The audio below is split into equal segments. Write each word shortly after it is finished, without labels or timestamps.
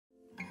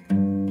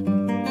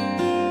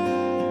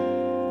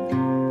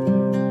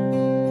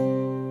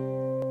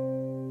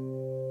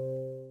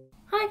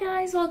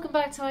guys, welcome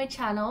back to my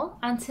channel,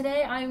 and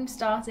today I'm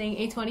starting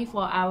a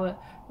 24-hour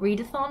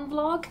readathon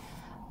vlog.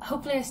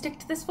 Hopefully I stick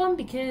to this one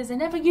because I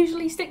never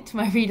usually stick to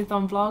my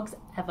readathon vlogs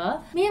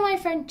ever. Me and my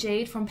friend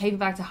Jade from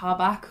Paperback to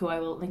Hardback, who I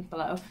will link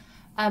below,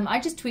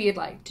 I just tweeted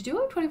like, to do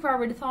a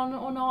 24-hour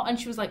readathon or not? And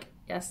she was like,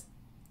 yes.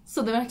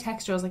 So then I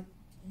texted her, I was like,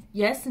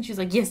 yes, and she was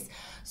like, yes.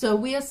 So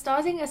we are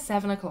starting at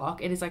 7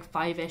 o'clock, it is like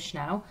 5-ish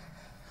now.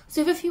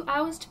 So we have a few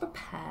hours to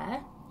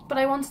prepare. But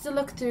I wanted to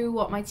look through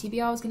what my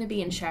TBR was going to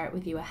be and share it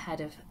with you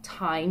ahead of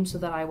time so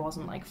that I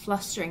wasn't like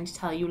flustering to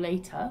tell you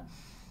later.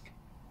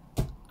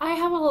 I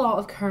have a lot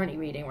of currently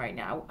reading right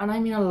now, and I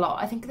mean a lot.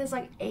 I think there's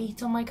like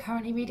 8 on my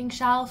currently reading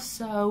shelf,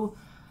 so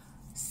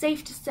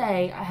safe to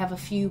say I have a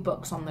few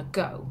books on the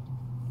go.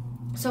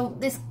 So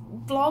this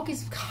vlog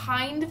is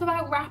kind of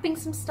about wrapping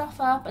some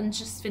stuff up and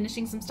just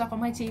finishing some stuff on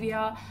my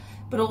TBR,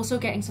 but also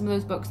getting some of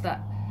those books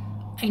that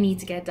I need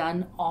to get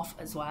done off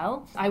as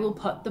well. I will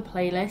put the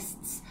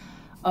playlists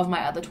of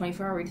my other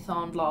 24-hour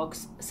readathon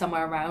vlogs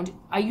somewhere around.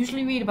 I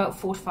usually read about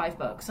 4 to 5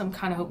 books. I'm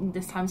kind of hoping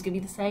this time's gonna be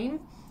the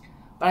same,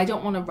 but I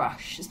don't want to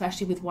rush,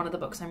 especially with one of the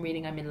books I'm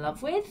reading I'm in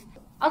love with.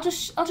 I'll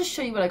just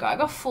show you what I got. I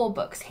got 4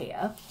 books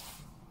here.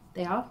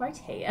 They are right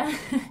here.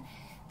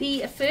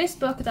 The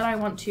first book that I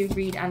want to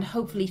read and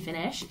hopefully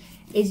finish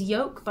is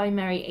Yoke by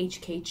Mary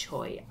H.K.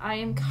 Choi. I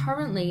am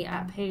currently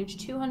at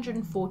page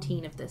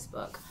 214 of this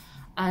book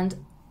and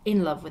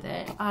in love with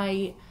it.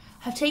 I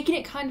have taken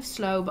it kind of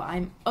slow, but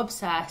I'm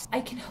obsessed. I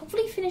can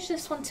hopefully finish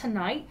this one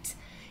tonight.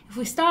 If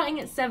we're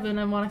starting at 7,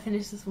 I want to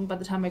finish this one by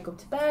the time I go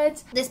to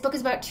bed. This book is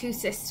about 2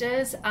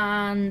 sisters,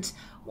 and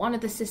one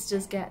of the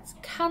sisters gets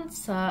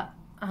cancer,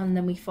 and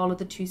then we follow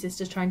the 2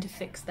 sisters trying to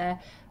fix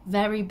their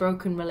very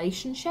broken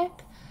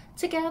relationship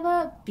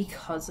together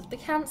because of the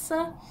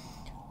cancer.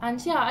 And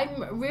yeah,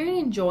 I'm really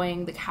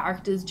enjoying the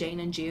characters,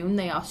 Jane and June.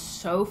 They are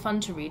so fun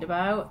to read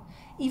about,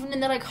 even in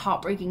the like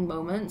heartbreaking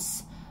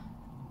moments.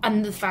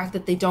 And the fact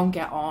that they don't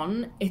get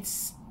on,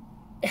 it's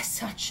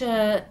such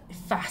a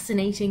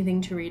fascinating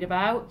thing to read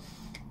about,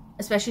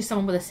 especially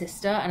someone with a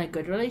sister and a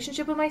good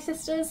relationship with my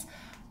sisters.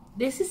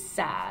 This is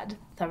sad.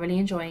 Thoroughly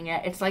enjoying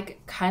it. It's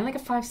like kind of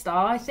like a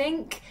 5-star, I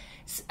think.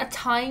 At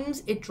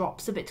times it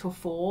drops a bit to a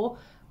 4,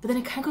 but then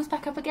it kind of goes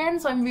back up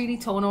again. So I'm really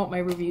torn on what my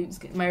rating's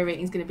going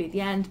to be at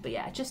the end. But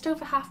yeah, just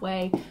over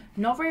halfway,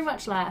 not very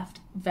much left.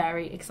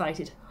 Very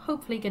excited.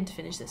 Hopefully going to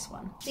finish this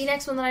one. The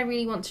next one that I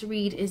really want to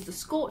read is The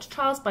Scorch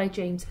Trials by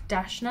James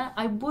Dashner.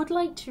 I would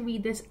like to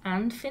read this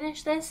and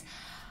finish this.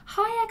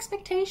 High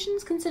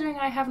expectations considering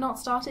I have not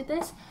started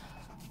this,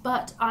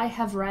 but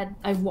I've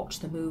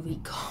watched the movie.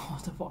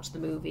 God, I've watched the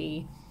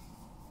movie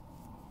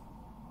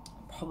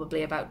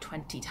probably about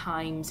 20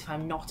 times if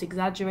I'm not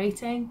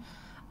exaggerating.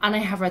 And I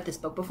have read this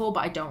book before,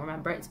 but I don't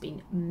remember. It's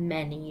been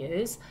many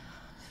years.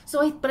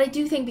 But I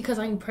do think because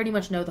I pretty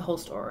much know the whole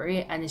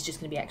story and it's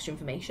just going to be extra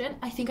information,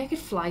 I think I could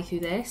fly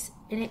through this,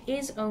 and it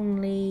is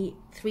only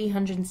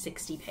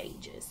 360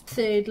 pages.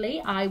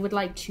 Thirdly, I would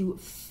like to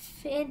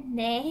finish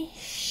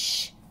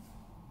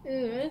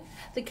The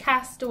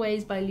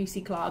Castaways by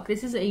Lucy Clark.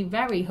 This is a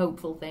very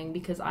hopeful thing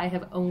because I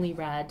have only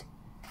read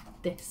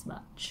this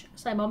much.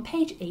 So I'm on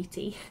page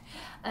 80.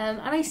 And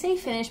I say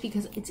finish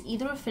because it's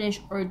either a finish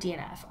or a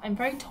DNF. I'm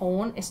very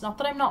torn. It's not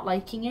that I'm not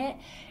liking it,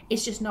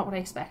 it's just not what I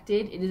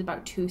expected. It is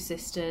about 2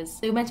 sisters.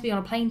 They were meant to be on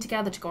a plane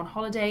together to go on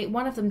holiday.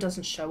 One of them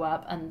doesn't show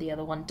up and the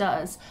other one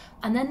does.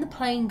 And then the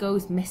plane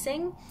goes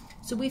missing.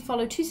 So we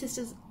follow 2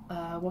 sisters,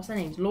 what's their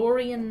names?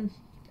 Laurie and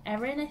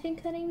Erin, I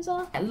think their names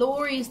are.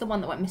 Laurie is the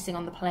one that went missing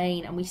on the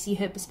plane, and we see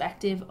her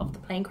perspective of the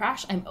plane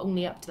crash. I'm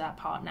only up to that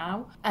part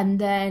now. And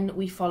then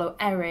we follow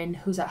Erin,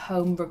 who's at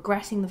home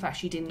regretting the fact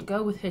she didn't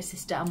go with her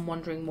sister and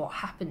wondering what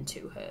happened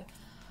to her.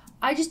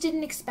 I just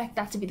didn't expect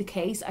that to be the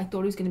case. I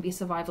thought it was going to be a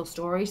survival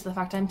story, so the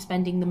fact I'm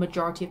spending the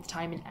majority of the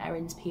time in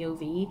Erin's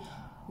POV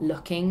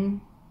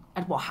looking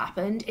at what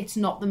happened, it's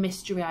not the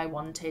mystery I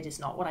wanted, it's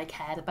not what I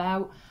cared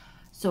about.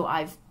 So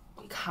I've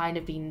kind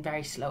of been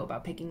very slow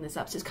about picking this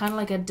up. So it's kind of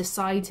like a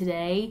decide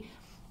today.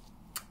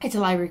 It's a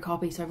library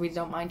copy, so I really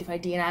don't mind if I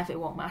DNF, it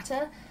won't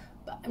matter.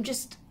 But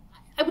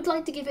I would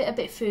like to give it a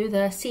bit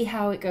further, see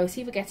how it goes,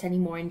 see if it gets any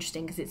more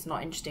interesting, because it's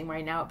not interesting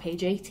right now at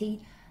page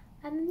 80.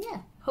 And then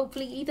yeah,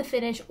 hopefully either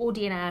finish or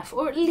DNF,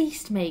 or at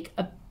least make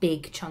a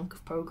big chunk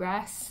of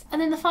progress.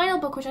 And then the final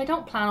book, which I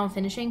don't plan on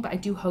finishing, but I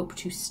do hope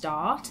to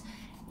start,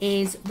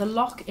 is The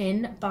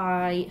Lock-In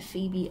by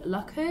Phoebe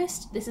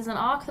Luckhurst. This is an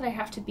arc that I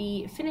have to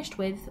be finished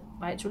with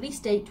by its release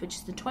date, which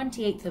is the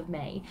 28th of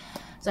May.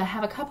 So I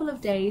have a couple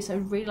of days, so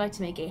I'd really like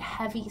to make a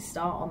heavy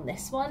start on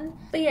this one.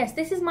 But yes,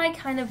 this is my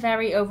kind of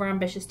very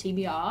overambitious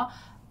TBR.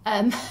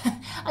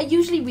 I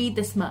usually read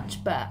this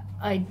much, but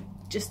I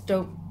just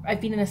don't, I've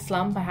been in a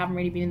slump, I haven't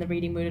really been in the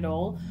reading mood at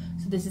all.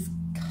 So this is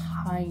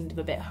kind of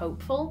a bit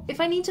hopeful.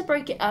 If I need to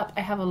break it up, I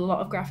have a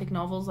lot of graphic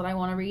novels that I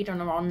want to read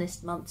and are on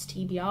this month's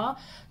TBR,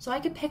 so I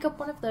could pick up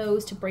one of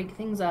those to break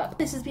things up.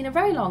 This has been a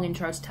very long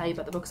intro to tell you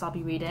about the books I'll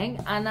be reading,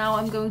 and now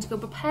I'm going to go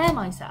prepare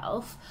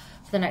myself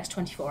for the next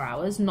 24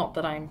 hours. Not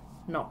that I'm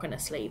not going to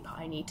sleep,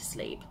 I need to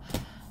sleep.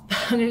 But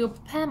I'm going to go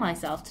prepare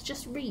myself to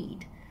just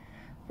read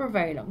for a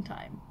very long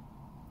time.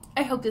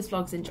 I hope this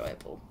vlog's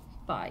enjoyable.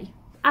 Bye.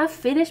 I've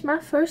finished my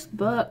first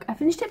book. I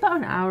finished it about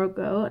an hour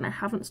ago and I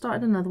haven't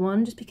started another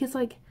one just because,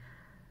 like,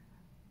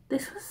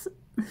 this was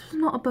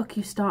not a book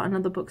you start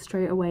another book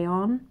straight away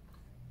on.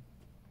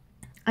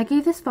 I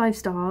gave this 5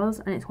 stars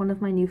and it's one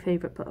of my new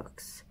favourite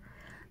books.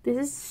 This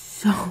is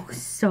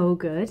so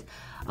good.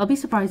 I'll be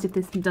surprised if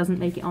this doesn't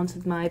make it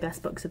onto my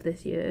best books of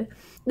this year.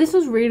 This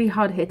was really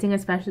hard hitting,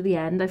 especially the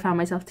end. I found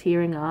myself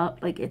tearing up.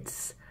 Like,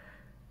 it's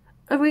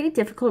a really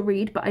difficult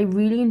read, but I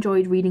really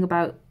enjoyed reading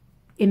about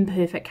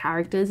imperfect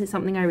characters. It's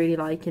something I really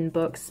like in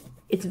books.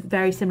 It's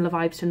very similar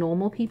vibes to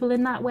Normal People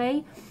in that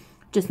way.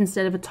 Just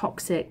instead of a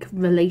toxic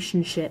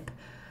relationship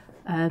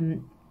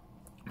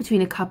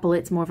between a couple,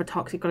 it's more of a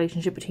toxic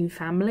relationship between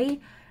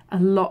family. A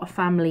lot of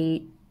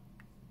family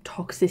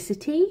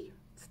toxicity,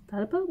 is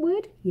that a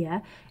word?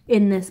 Yeah,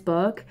 in this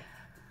book.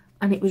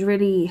 And it was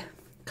really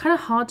kind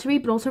of hard to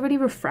read, but also really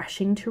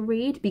refreshing to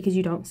read because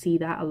you don't see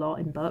that a lot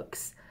in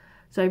books.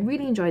 So I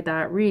really enjoyed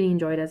that. Really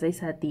enjoyed, as I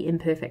said, the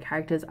imperfect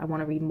characters. I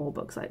want to read more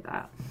books like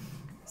that.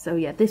 So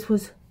yeah, this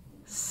was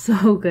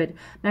so good.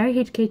 Mary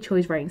H.K.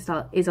 Choi's writing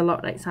style is a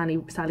lot like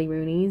Sally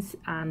Rooney's,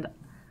 and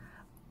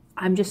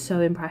I'm just so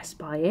impressed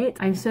by it.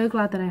 I'm so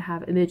glad that I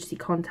have Emergency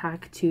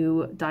Contact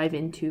to dive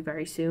into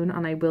very soon,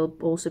 and I will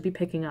also be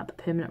picking up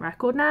Permanent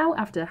Record now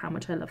after how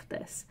much I loved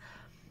this.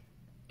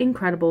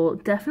 Incredible.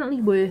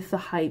 Definitely worth the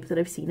hype that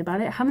I've seen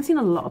about it. I haven't seen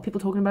a lot of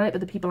people talking about it, but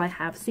the people I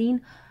have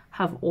seen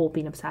have all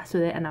been obsessed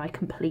with it, and now I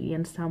completely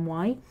understand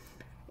why.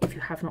 If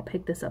you have not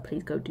picked this up,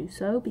 please go do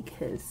so,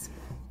 because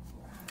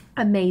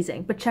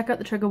amazing. But check out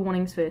the trigger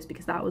warnings first,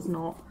 because that was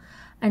not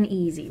an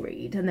easy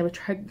read, and there were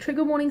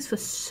trigger warnings for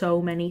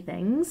so many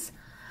things.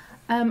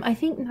 I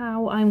think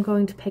now I'm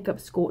going to pick up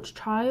Scorched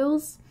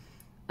Trials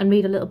and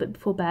read a little bit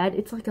before bed.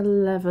 It's like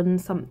 11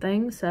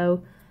 something,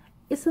 so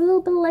it's a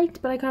little bit late,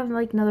 but I got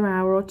like another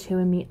hour or two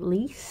in me at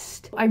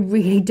least. I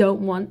really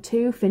don't want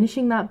to.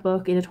 Finishing that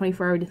book in a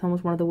 24-hour readathon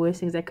was one of the worst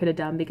things I could have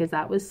done, because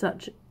that was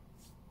such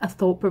a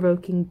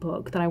thought-provoking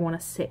book that I want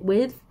to sit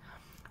with,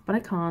 but I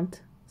can't.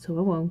 So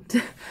I won't.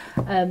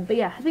 But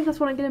yeah, I think that's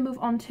what I'm going to move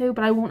on to,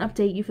 but I won't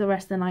update you for the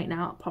rest of the night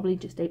now. I'll probably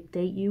just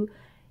update you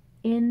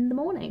in the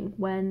morning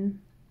when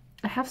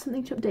I have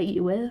something to update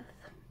you with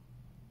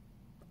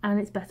and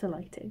it's better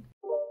lighting.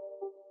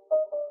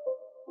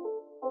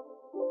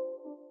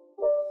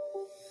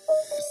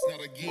 It's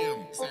not a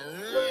game, it's a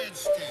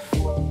rich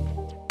thing.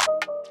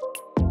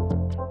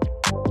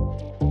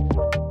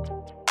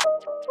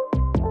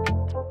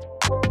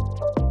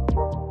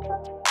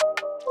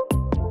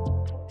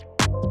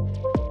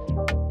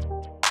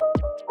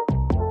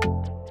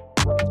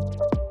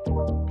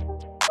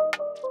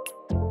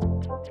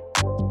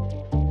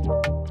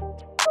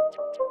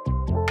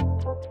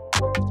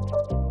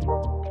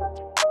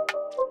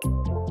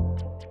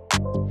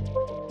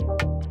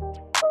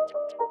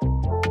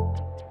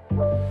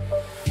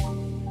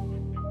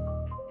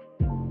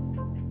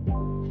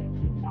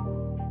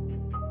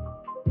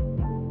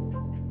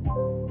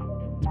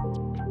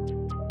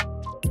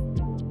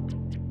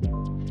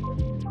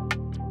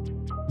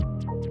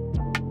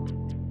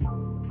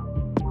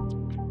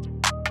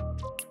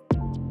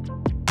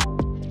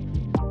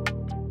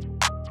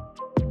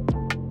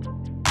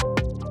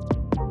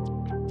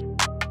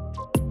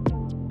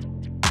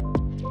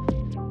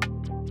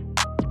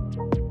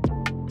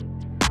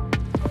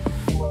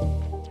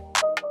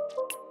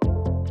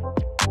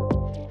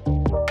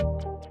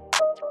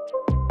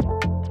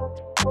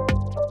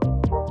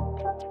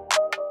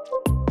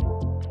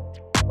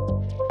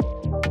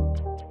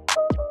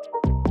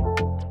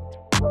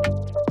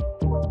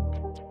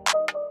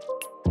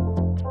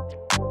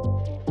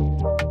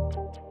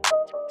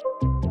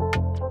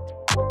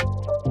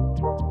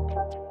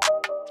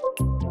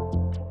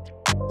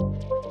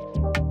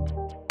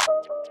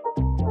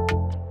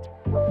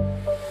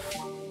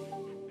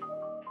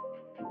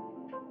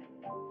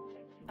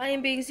 I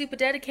am being super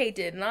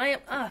dedicated and I am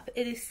up.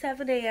 It is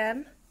 7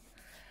 AM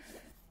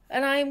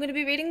and I am going to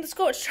be reading the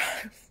Scorched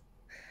Trials.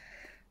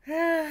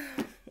 I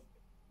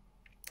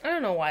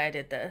don't know why I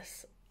did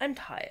this. I'm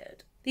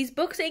tired. These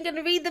books ain't going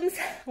to read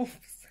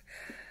themselves.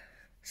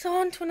 So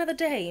on to another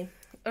day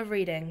of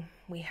reading.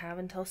 We have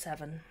until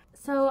 7.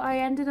 So I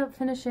ended up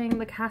finishing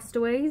The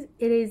Castaways.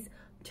 It is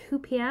 2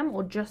 PM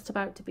or just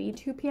about to be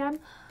 2 PM.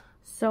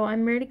 So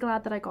I'm really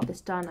glad that I got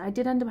this done. I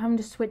did end up having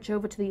to switch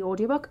over to the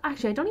audiobook.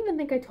 Actually, I don't even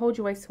think I told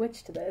you I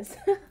switched to this.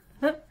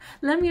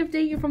 Let me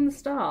update you from the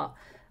start.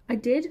 I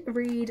did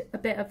read a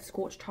bit of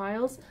Scorched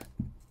Trials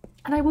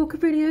and I woke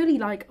up really early,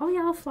 like, oh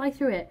yeah, I'll fly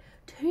through it.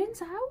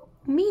 Turns out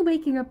me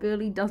waking up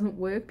early doesn't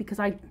work because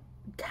I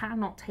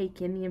cannot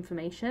take in the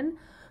information.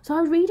 So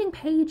I was reading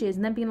pages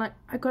and then being like,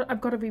 I've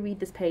got to reread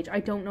this page.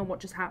 I don't know what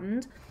just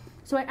happened.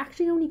 So I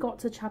actually only got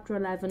to chapter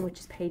 11, which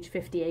is page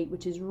 58,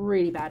 which is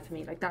really bad for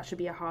me. Like, that should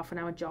be a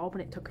half-an-hour job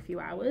and it took a few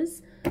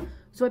hours.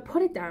 So I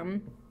put it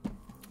down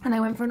and I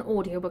went for an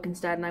audiobook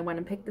instead, and I went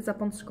and picked this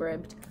up on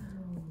Scribd.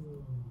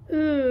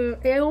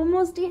 I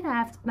almost did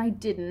have to, and I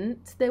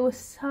didn't. There were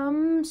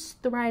some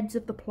threads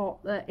of the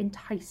plot that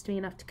enticed me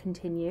enough to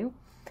continue.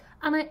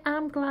 And I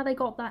am glad I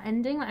got that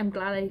ending. I'm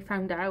glad I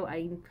found out.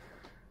 I'm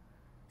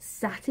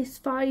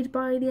satisfied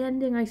by the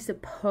ending, I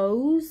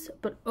suppose.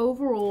 But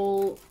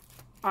overall,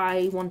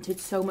 I wanted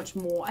so much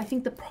more. I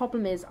think the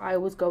problem is I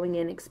was going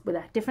in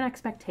with different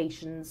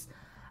expectations.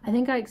 I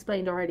think I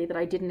explained already that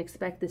I didn't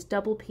expect this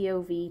double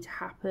POV to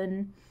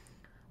happen.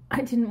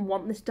 I didn't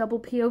want this double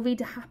POV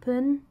to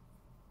happen.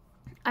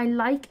 I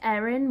like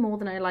Erin more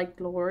than I like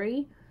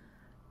Glory,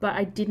 but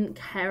I didn't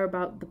care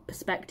about the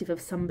perspective of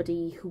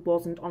somebody who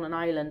wasn't on an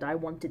island. I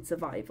wanted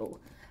survival.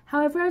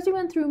 However, as we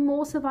went through,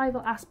 more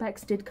survival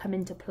aspects did come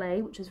into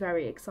play, which is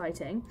very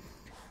exciting.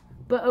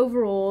 But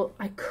overall,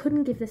 I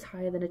couldn't give this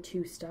higher than a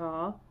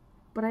 2-star,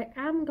 but I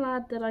am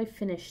glad that I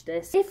finished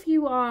this. If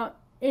you are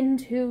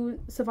into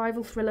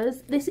survival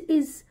thrillers, this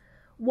is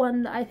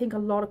one that I think a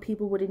lot of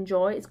people would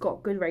enjoy. It's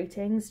got good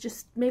ratings.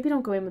 Just maybe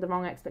don't go in with the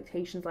wrong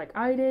expectations like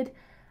I did.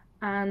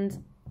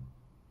 And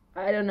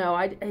I don't know,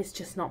 it's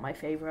just not my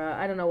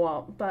favourite. I don't know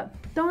what, but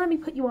don't let me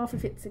put you off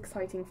if it's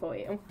exciting for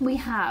you.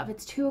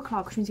 It's 2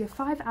 o'clock, which means you have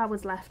 5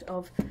 hours left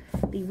of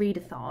the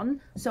readathon.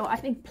 So I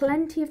think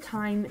plenty of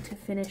time to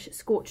finish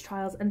Scorch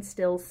Trials and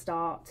still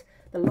start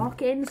the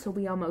lock-in. So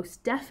we are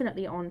most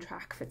definitely on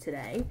track for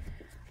today.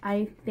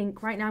 I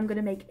think right now I'm going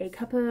to make a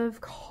cup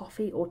of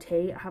coffee or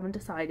tea, I haven't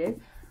decided,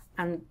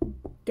 and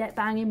get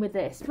banging with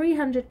this.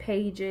 300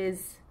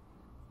 pages,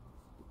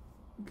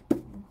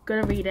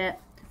 gonna read it,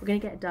 we're gonna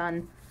get it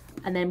done,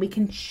 and then we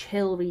can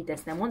chill read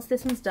this. Then once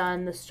this one's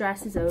done, the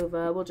stress is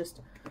over, we'll just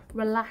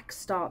relax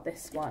start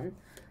this one.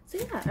 So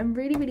yeah, I'm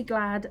really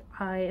glad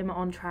I am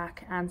on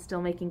track and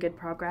still making good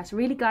progress.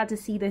 Really glad to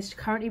see this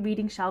currently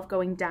reading shelf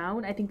going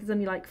down. I think there's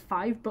only like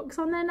 5 books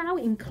on there now,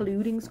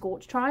 including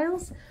Scorch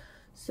Trials.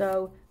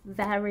 So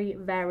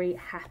very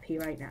happy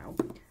right now.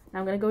 Now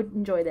I'm going to go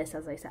enjoy this,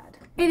 as I said.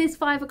 It is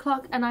 5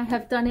 o'clock and I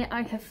have done it.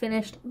 I have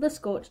finished the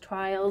Scorch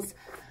Trials.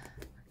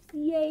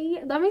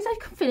 Yay. That means I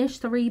can finish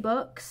 3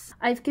 books.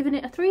 I've given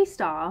it a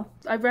 3-star.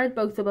 I've read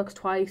both the books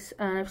twice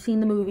and I've seen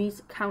the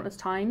movies countless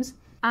times.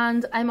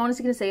 And I'm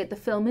honestly going to say it, the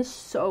film is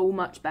so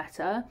much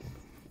better.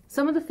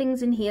 Some of the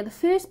things in here, the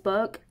first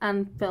book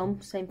and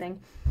film, same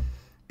thing.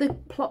 The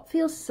plot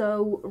feels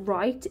so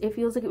right. It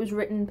feels like it was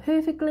written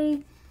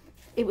perfectly.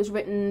 It was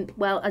written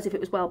well, as if it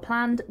was well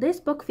planned. This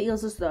book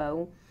feels as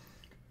though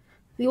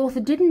the author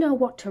didn't know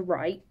what to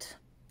write.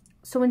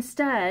 So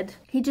instead,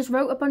 he just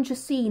wrote a bunch of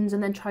scenes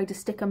and then tried to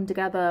stick them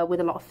together with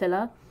a lot of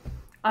filler.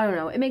 I don't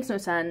know, it makes no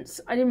sense.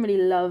 I didn't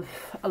really love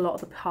a lot of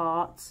the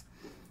parts.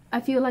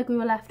 I feel like we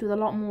were left with a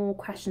lot more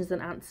questions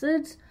than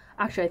answered.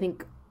 Actually, I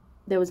think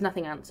there was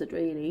nothing answered,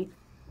 really.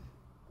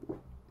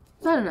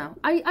 So I don't know.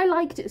 I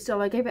liked it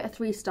still. I gave it a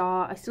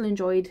 3-star. I still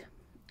enjoyed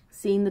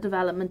seeing the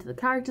development of the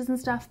characters and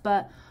stuff,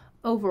 but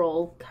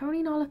overall,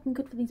 currently not looking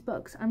good for these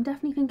books. I'm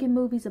definitely thinking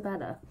movies are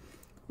better,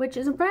 which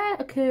is a rare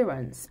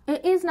occurrence.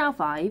 It is now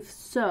 5,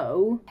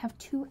 so I have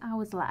 2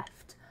 hours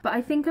left. But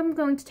I think I'm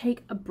going to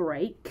take a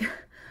break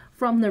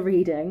from the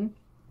reading.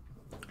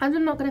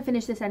 I'm not going to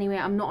finish this anyway.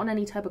 I'm not on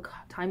any type of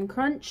time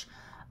crunch.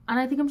 And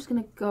I think I'm just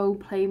going to go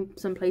play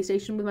some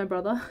PlayStation with my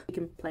brother. We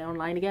can play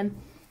online again.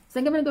 So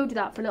I think I'm going to go do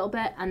that for a little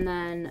bit and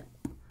then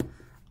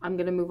I'm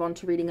going to move on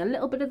to reading a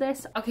little bit of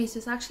this. Okay, so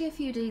it's actually a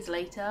few days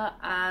later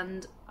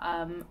and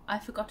I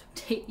forgot to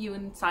update you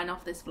and sign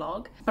off this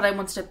vlog. But I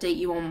wanted to update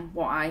you on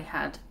what I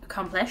had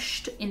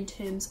accomplished in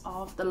terms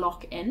of the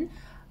lock-in.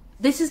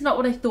 This is not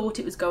what I thought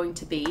it was going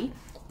to be,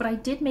 but I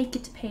did make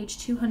it to page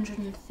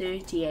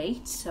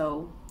 238,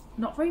 so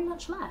not very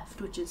much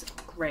left, which is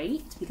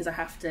great because I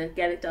have to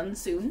get it done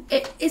soon.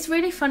 It's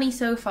really funny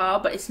so far,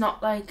 but it's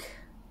not like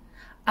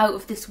out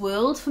of this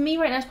world. For me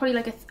right now it's probably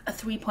like a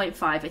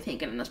 3.5 I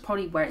think, and that's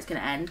probably where it's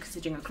going to end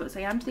considering how close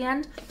I am to the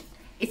end.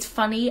 It's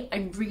funny,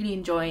 I'm really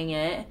enjoying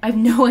it. I have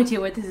no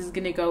idea where this is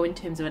going to go in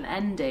terms of an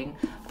ending,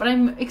 but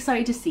I'm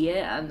excited to see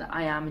it and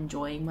I am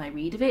enjoying my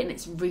read of it, and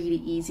it's really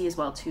easy as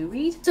well to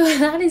read. So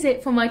that is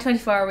it for my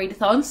 24-hour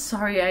readathon.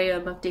 Sorry I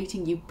am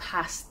updating you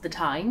past the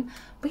time,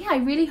 but yeah, I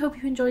really hope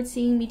you enjoyed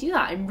seeing me do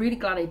that. I'm really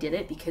glad I did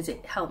it because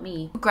it helped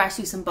me progress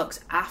through some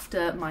books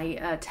after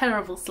my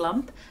terrible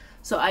slump.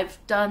 So I've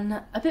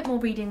done a bit more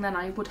reading than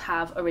I would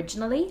have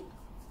originally,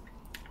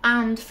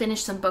 and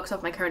finished some books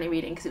off my currently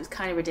reading because it was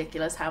kind of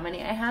ridiculous how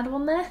many I had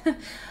on there.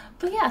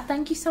 But yeah,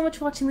 thank you so much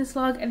for watching this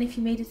vlog, and if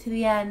you made it to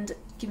the end,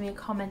 give me a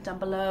comment down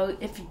below.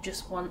 If you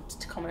just want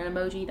to comment an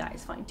emoji, that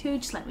is fine too.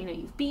 Just let me know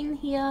you've been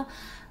here,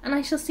 and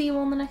I shall see you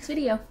all in the next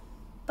video.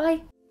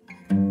 Bye!